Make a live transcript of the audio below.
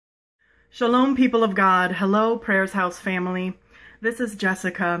Shalom, people of God. Hello, Prayers House family. This is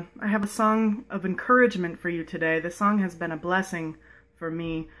Jessica. I have a song of encouragement for you today. This song has been a blessing for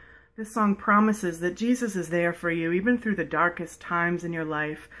me. This song promises that Jesus is there for you, even through the darkest times in your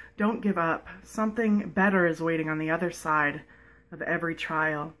life. Don't give up. Something better is waiting on the other side of every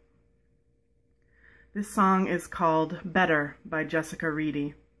trial. This song is called Better by Jessica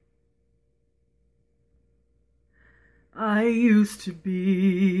Reedy. I used to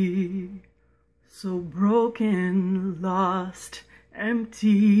be so broken, lost,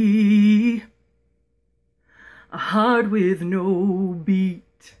 empty, a heart with no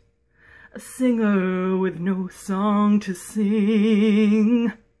beat, a singer with no song to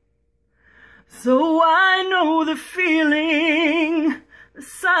sing. So I know the feeling, the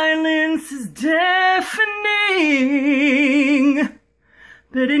silence is deafening,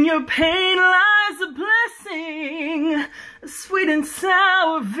 but in your pain lies a blessing, a sweet and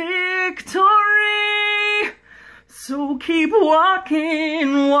sour victory. So keep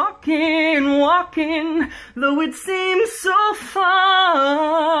walking, walking, walking, though it seems so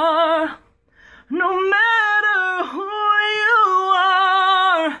far. No matter who you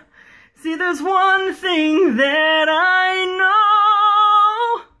are, see, there's one thing that I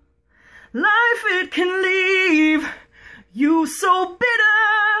know. Life, it can leave you so bitter,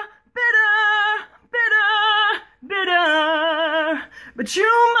 but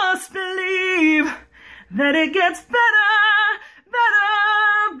you must believe that it gets better, better.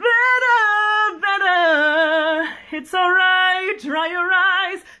 It's alright, dry your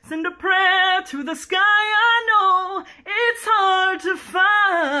eyes, send a prayer to the sky. I know it's hard to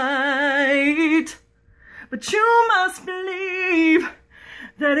fight, but you must believe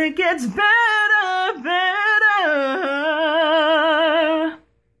that it gets better.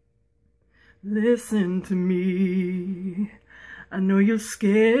 Listen to me. I know you're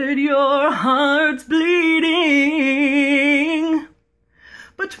scared, your heart's bleeding.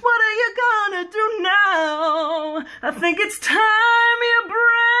 But what are you gonna do now? I think it's time you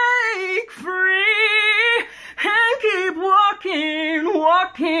break free and keep walking,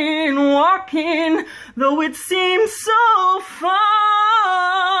 walking, walking, though it seems so far.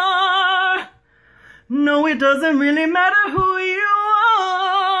 No, it doesn't really matter who you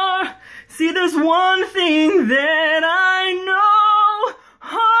are. See, there's one thing that I know.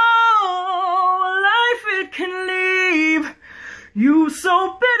 Can leave you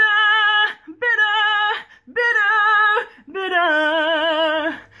so bitter,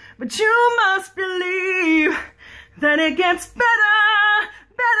 but you must believe that it gets better.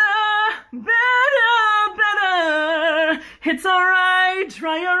 It's alright,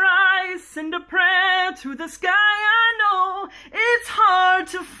 dry your eyes, send a prayer to the sky. I know it's hard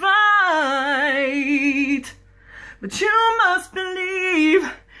to fight, but you must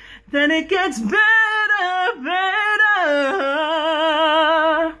believe that it gets better.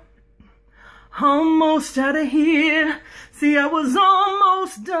 Almost out of here. See, I was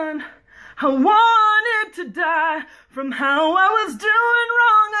almost done. I wanted to die from how I was doing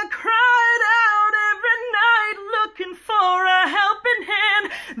wrong. I cried out every night looking for a helping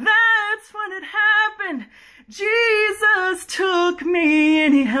hand. That's when it happened. Jesus took me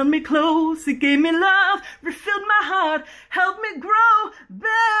and he held me close. He gave me love, refilled my heart, helped me grow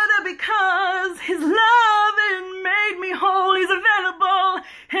better because his love, it made me whole. He's available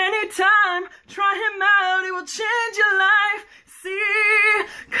anytime. Try him out, he will change your life. See,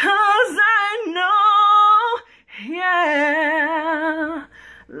 'cause I know, yeah,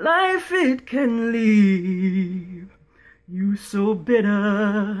 life, it can leave you so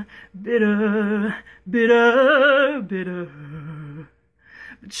bitter,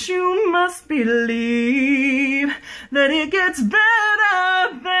 but you must believe that it gets better.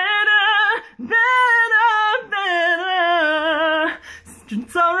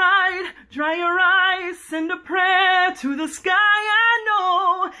 It's alright, dry your eyes, send a prayer to the sky. I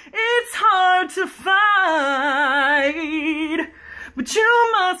know it's hard to fight, but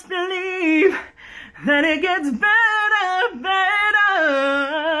you must believe that it gets better.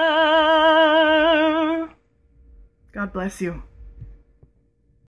 God bless you.